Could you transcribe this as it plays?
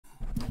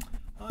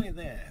Hi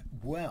there.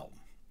 Well,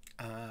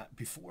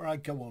 before I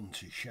go on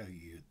to show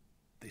you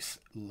this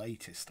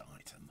latest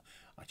item,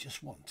 I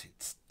just wanted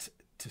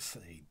to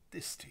say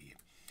this to you.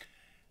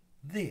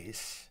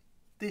 This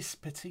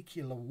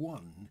particular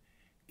one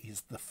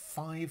is the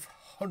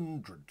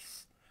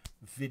 500th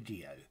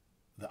video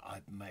that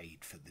I've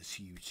made for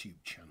this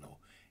YouTube channel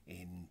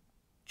in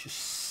just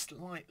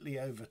slightly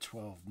over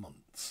 12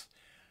 months.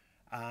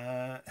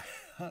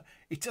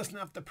 It doesn't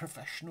have the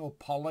professional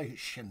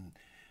polish and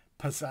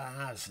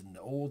pizzazz and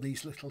all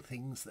these little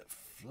things that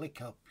flick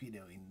up, you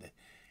know,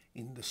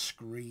 in the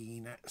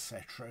screen,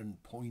 etc.,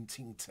 and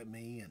pointing to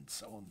me and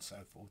so on and so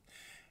forth.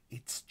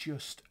 It's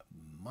just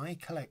my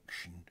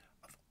collection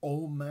of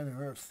all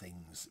manner of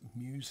things,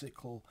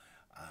 musical,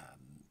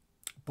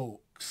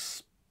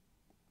 books,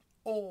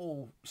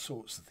 all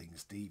sorts of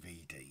things,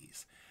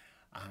 DVDs,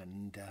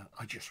 and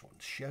I just want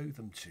to show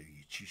them to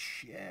you, to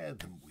share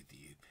them with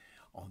you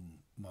on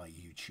my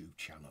YouTube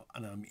channel,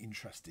 and I'm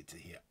interested to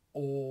hear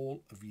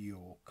all of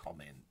your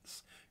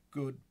comments,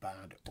 good,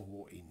 bad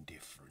or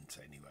indifferent.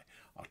 Anyway,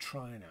 I'll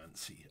try and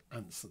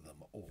answer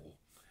them all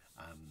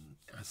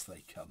as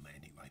they come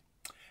anyway.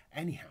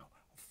 Anyhow,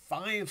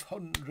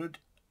 500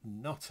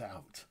 not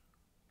out.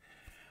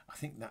 I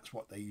think that's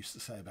what they used to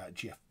say about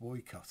Jeff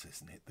Boycott,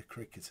 isn't it, the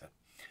cricketer?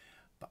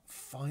 But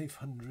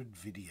 500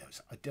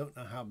 videos. I don't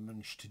know how I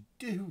managed to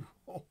do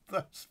all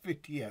those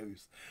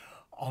videos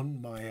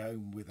on my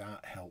own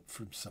without help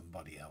from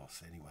somebody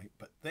else anyway.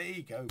 But there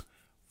you go,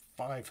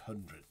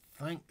 500.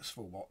 Thanks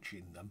for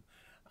watching them,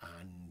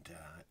 and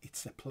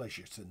it's a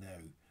pleasure to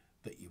know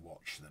that you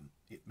watch them.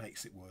 It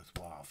makes it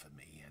worthwhile for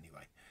me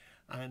anyway.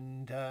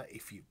 And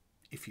if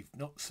you've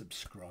not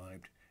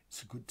subscribed,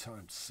 it's a good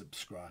time to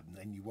subscribe, and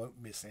then you won't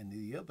miss any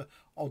of the other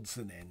odds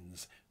and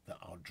ends that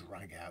I'll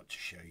drag out to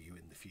show you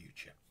in the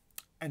future.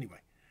 Anyway,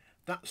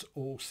 that's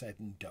all said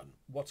and done.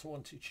 What I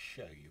wanted to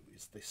show you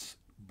is this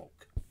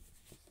book.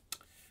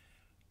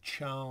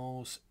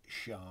 Charles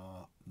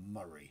Shaar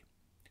Murray,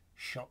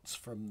 Shots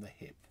from the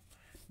Hip.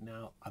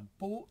 Now, I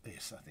bought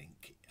this, I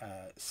think,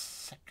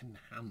 second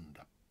hand.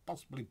 I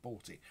possibly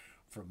bought it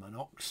from an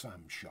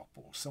Oxfam shop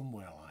or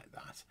somewhere like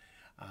that.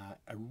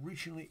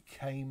 Originally it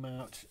came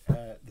out,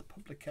 the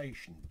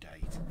publication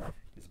date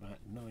is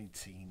about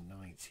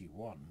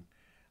 1991.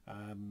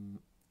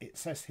 It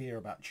says here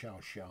about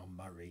Charles Shaar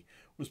Murray,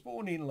 was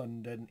born in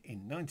London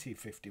in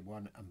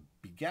 1951 and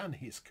began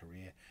his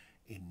career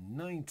in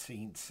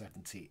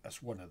 1970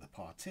 as one of the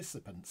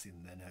participants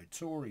in the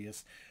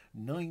notorious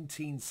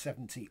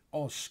 1970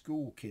 Oz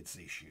School Kids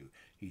issue.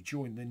 He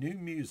joined the New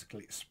Musical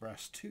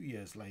Express 2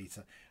 years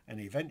later and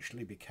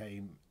eventually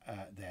became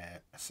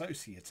their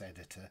associate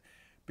editor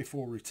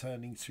before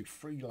returning to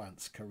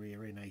freelance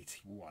career in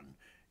 81.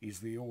 He's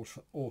the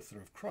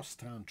author of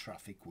Crosstown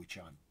Traffic, which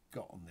I've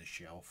got on the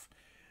shelf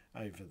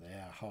over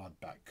there,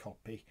 hardback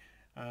copy,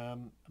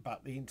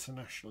 about the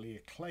internationally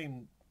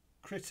acclaimed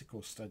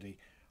critical study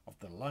of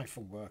the life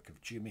and work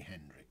of Jimi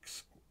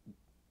Hendrix.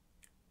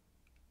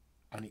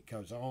 And it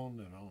goes on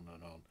and on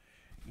and on.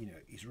 You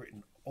know, he's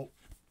written up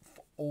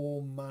for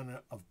all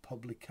manner of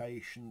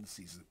publications.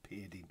 He's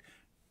appeared in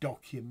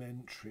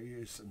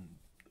documentaries and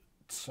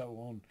so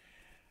on.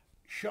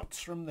 Shots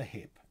from the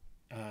Hip.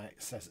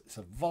 It says it's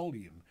a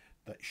volume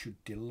that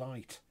should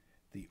delight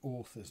the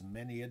author's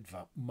many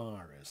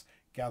admirers,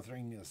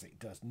 gathering as it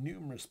does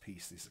numerous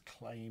pieces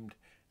acclaimed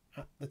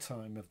at the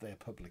time of their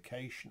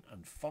publication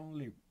and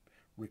fondly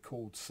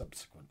recalled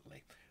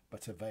subsequently,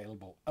 but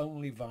available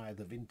only via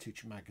the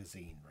vintage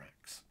magazine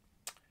racks.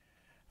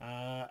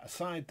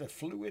 Aside the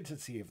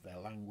fluidity of their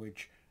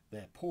language,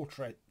 their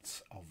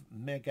portraits of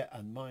mega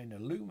and minor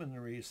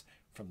luminaries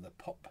from the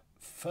pop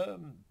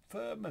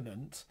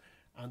firmament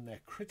and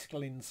their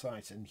critical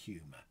insight and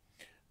humour.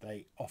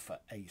 They offer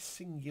a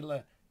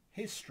singular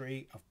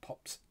history of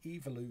pop's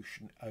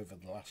evolution over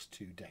the last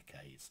 2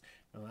 decades.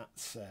 And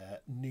that's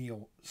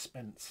Neil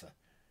Spencer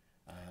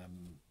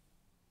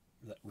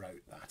that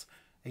wrote that.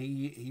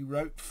 He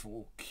wrote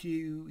for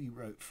Q, he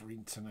wrote for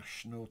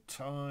International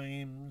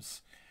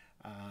Times,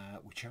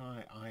 which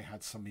I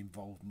had some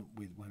involvement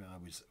with when I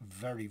was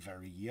very,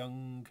 very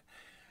young,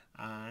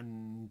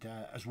 and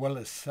as well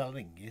as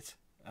selling it,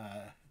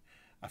 a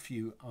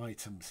few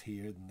items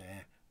here and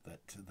there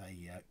that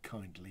they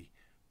kindly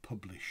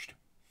published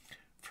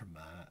from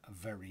a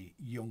very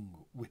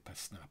young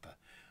whippersnapper.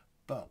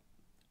 But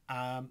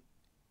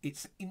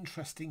it's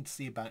interesting to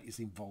see about his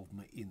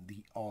involvement in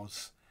the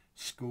Oz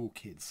School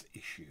Kids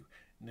issue.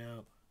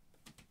 Now,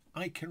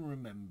 I can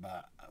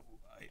remember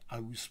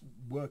I was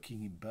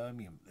working in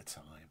Birmingham at the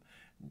time.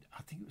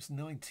 I think it was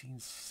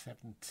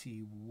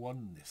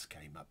 1971 this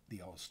came up,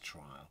 the Oz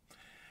trial.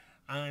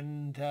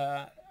 And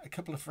a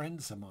couple of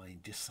friends of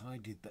mine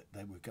decided that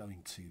they were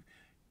going to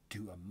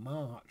do a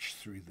march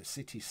through the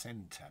city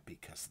centre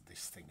because of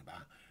this thing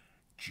about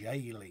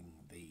jailing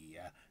the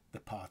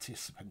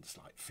participants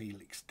like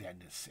Felix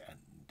Dennis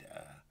and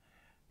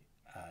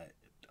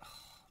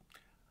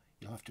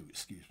you'll have to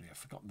excuse me, I've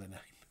forgotten the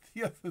name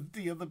of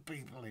the other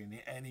people in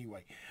it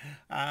anyway.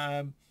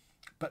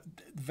 but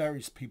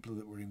various people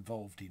that were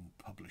involved in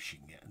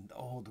publishing it, and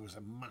there was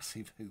a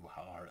massive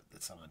hoo-ha at the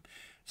time.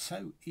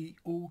 So he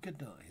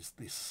organised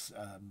this,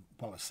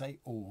 well, I say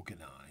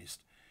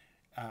organised,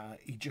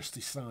 he just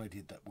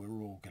decided that we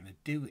were all going to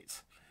do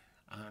it.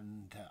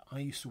 And I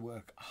used to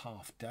work a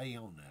half day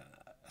on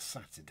a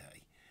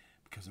Saturday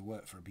because I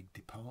worked for a big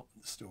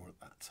department store at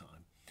that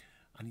time.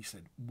 And he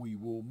said, we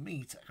will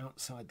meet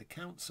outside the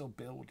council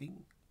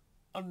building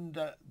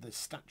under the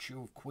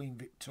statue of Queen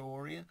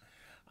Victoria,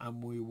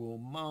 and we will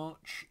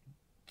march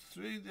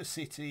through the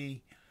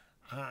city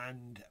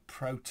and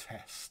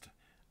protest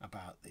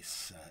about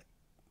this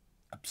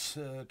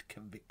absurd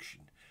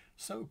conviction.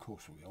 So, of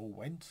course, we all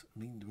went. I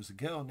mean, there was a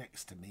girl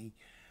next to me,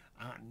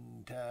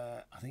 and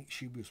I think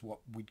she was what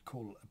we'd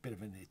call a bit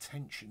of an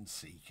attention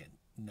seeker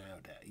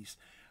nowadays,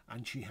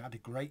 and she had a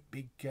great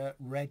big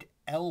red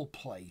L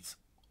plate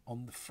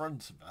on the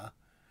front of her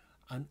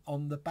and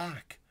on the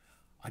back.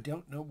 I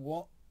don't know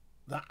what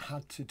that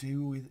had to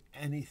do with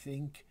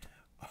anything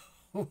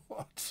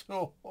at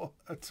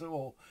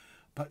all,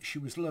 but she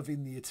was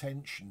loving the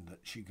attention that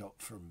she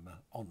got from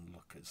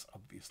onlookers,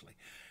 obviously.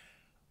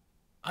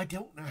 I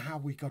don't know how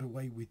we got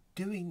away with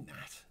doing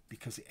that,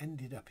 because it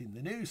ended up in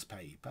the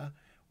newspaper.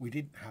 We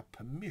didn't have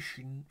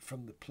permission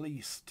from the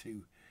police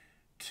to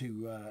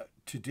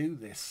do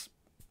this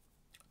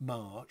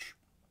march,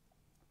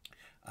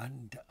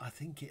 and I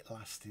think it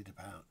lasted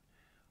about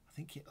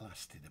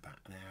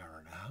an hour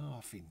and a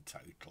half in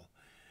total.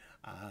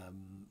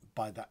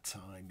 By that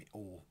time, it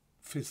all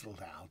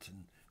fizzled out,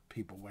 and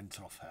people went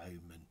off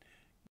home, and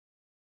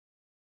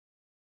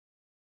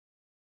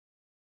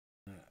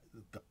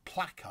the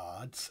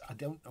placards, I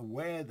don't know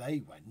where they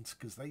went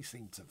because they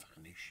seemed to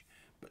vanish,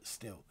 but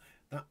still,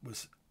 that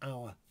was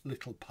our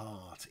little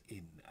part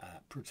in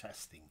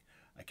protesting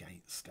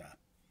against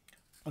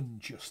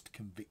unjust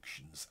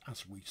convictions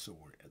as we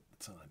saw it at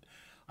the time.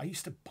 I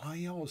used to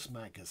buy Oz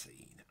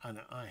magazine, and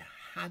I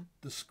had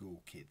the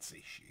school kids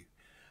issue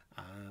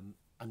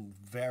and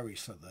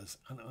various others,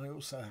 and I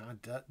also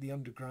had the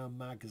underground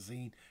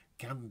magazine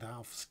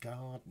Gandalf's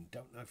Garden.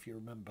 Don't know if you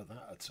remember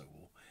that at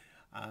all.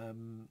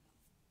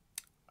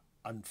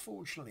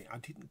 Unfortunately, I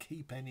didn't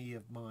keep any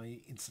of my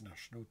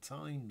International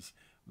Times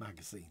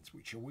magazines,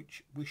 which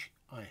wish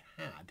I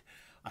had.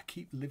 I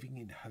keep living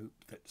in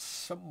hope that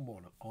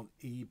someone on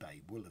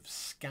eBay will have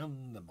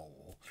scanned them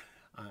all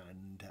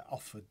and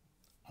offered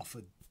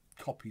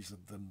copies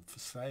of them for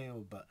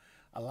sale, but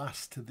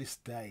alas, to this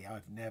day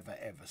I've never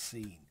ever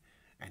seen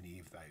any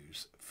of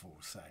those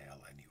for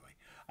sale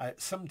anyway.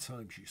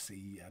 Sometimes you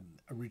see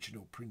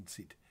original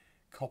printed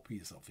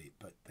copies of it,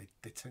 but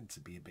they tend to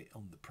be a bit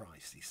on the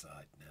pricey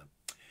side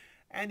now.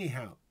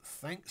 Anyhow,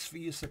 thanks for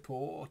your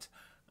support,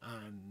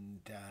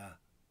 and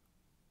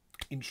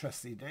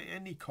interested in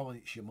any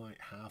comments you might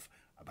have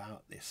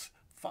about this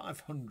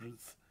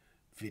 500th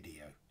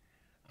video,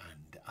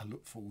 and I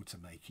look forward to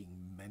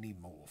making many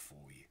more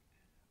for you.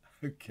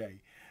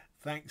 Okay,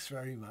 thanks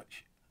very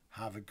much.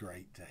 Have a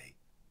great day.